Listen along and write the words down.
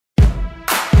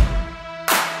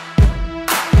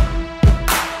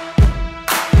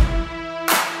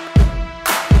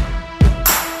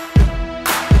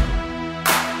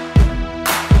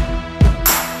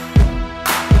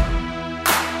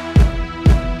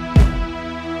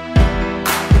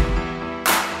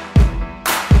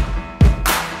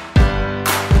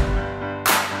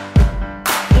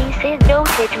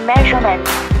measurement,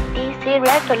 DC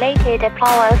regulated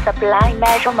power supply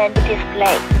measurement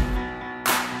display.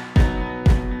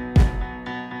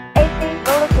 AC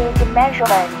voltage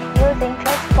measurement using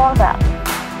transformer.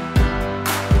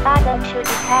 Button to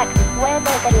detect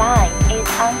whether the line is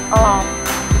on or off.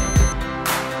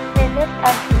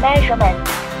 Resistance measurement.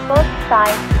 Both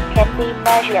sides can be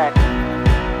measured.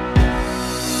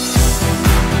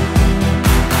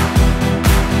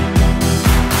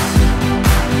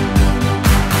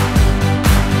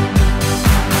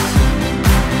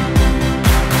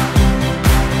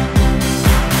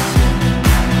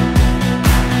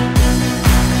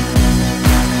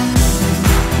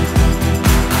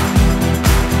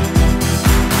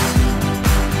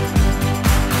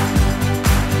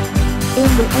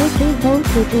 In the AC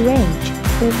voltage range,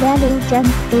 the value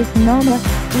jump is normal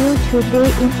due to the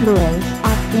influence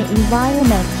of the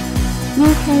environment.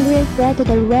 You can reset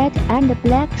the red and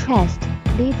black trace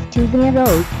leads to 0.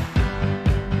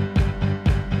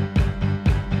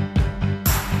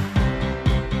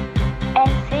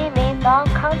 NCV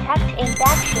non-contact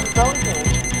induction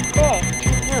voltage, safe to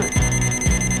use.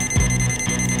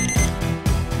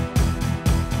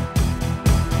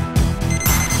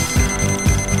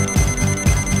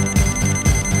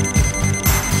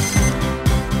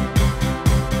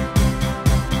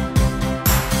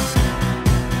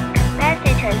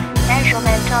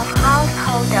 Measurement of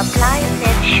household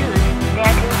appliances shows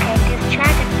that you can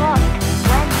discharge force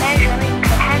when measuring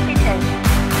capacitance.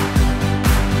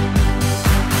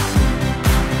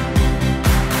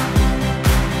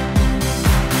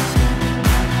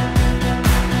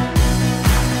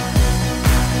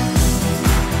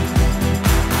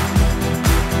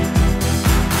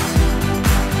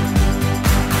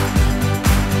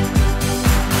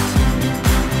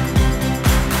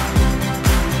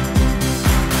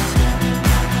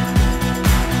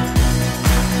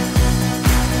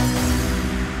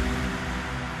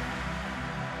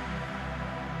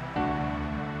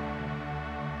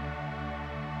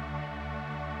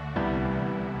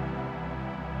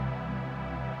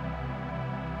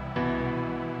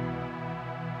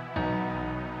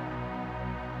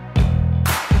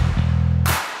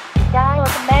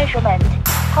 Diode measurement,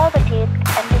 positive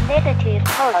and negative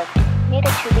poles need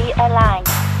to be aligned.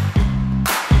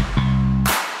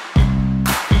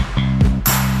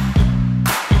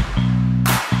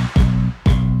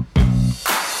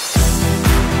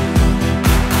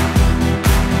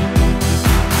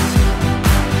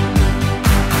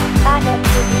 Button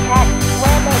to detect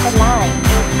whether the line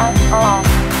is on or off.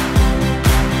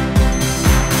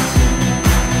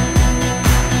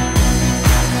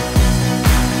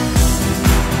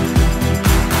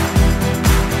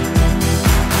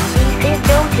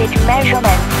 Voltage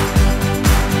measurement.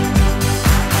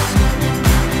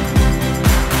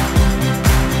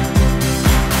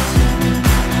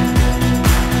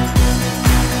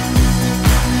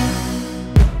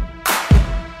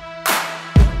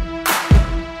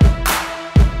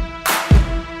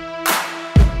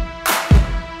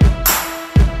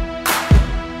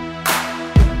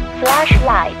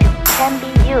 Flashlight can be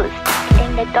used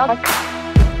in the dark.